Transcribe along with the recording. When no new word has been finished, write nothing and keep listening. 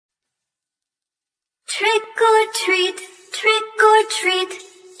trick or treat,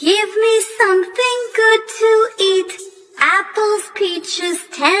 give me something good to eat. Apples, peaches,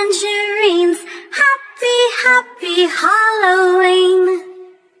 tangerines, happy, happy Halloween.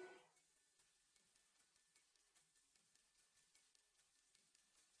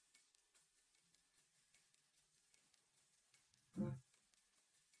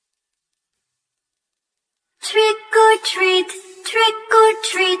 Trick or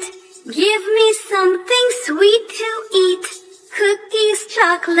treat, give me something sweet to eat. Cookies,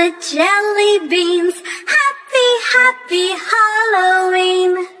 chocolate, jelly beans, happy, happy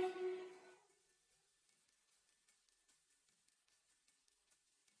Halloween.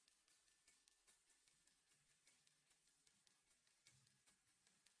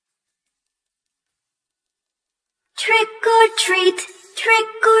 Trick or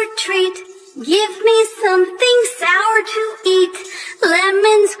treat, give me something sour to eat.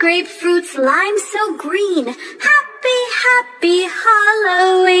 Lemons, grapefruits, lime so green, happy, happy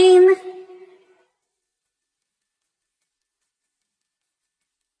Halloween.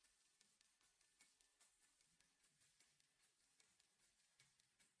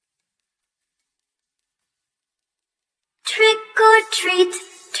 Trick or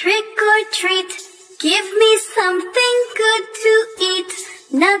treat, give me something good to eat.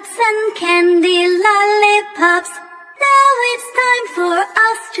 Nuts and candy, lollipops, now it's time for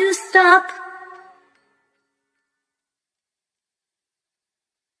us to stop.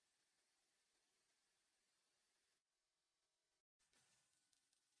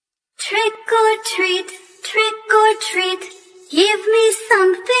 Trick or treat, give me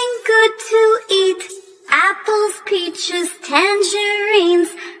something good to eat. Apples, peaches, tangerines,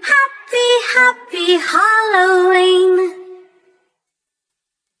 happy, happy Halloween.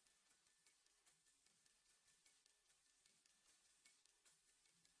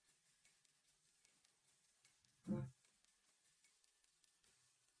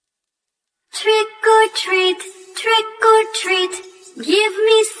 Trick or treat, give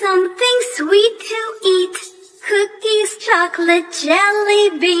me something sweet to eat. Cookies, chocolate,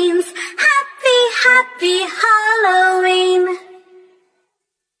 jelly beans, happy, happy Halloween.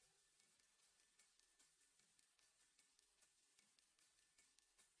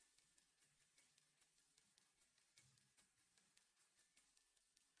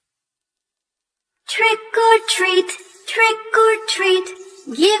 Trick or treat,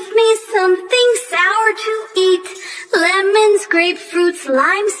 give me something sour to eat. Lemons, grapefruits,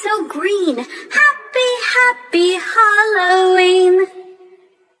 lime so green, happy, happy Halloween.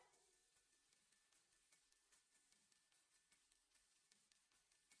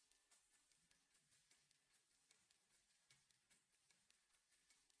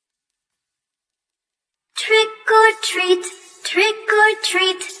 Trick or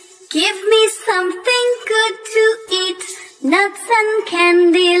treat, give me something good to eat. Nuts and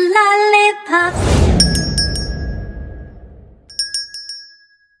candy,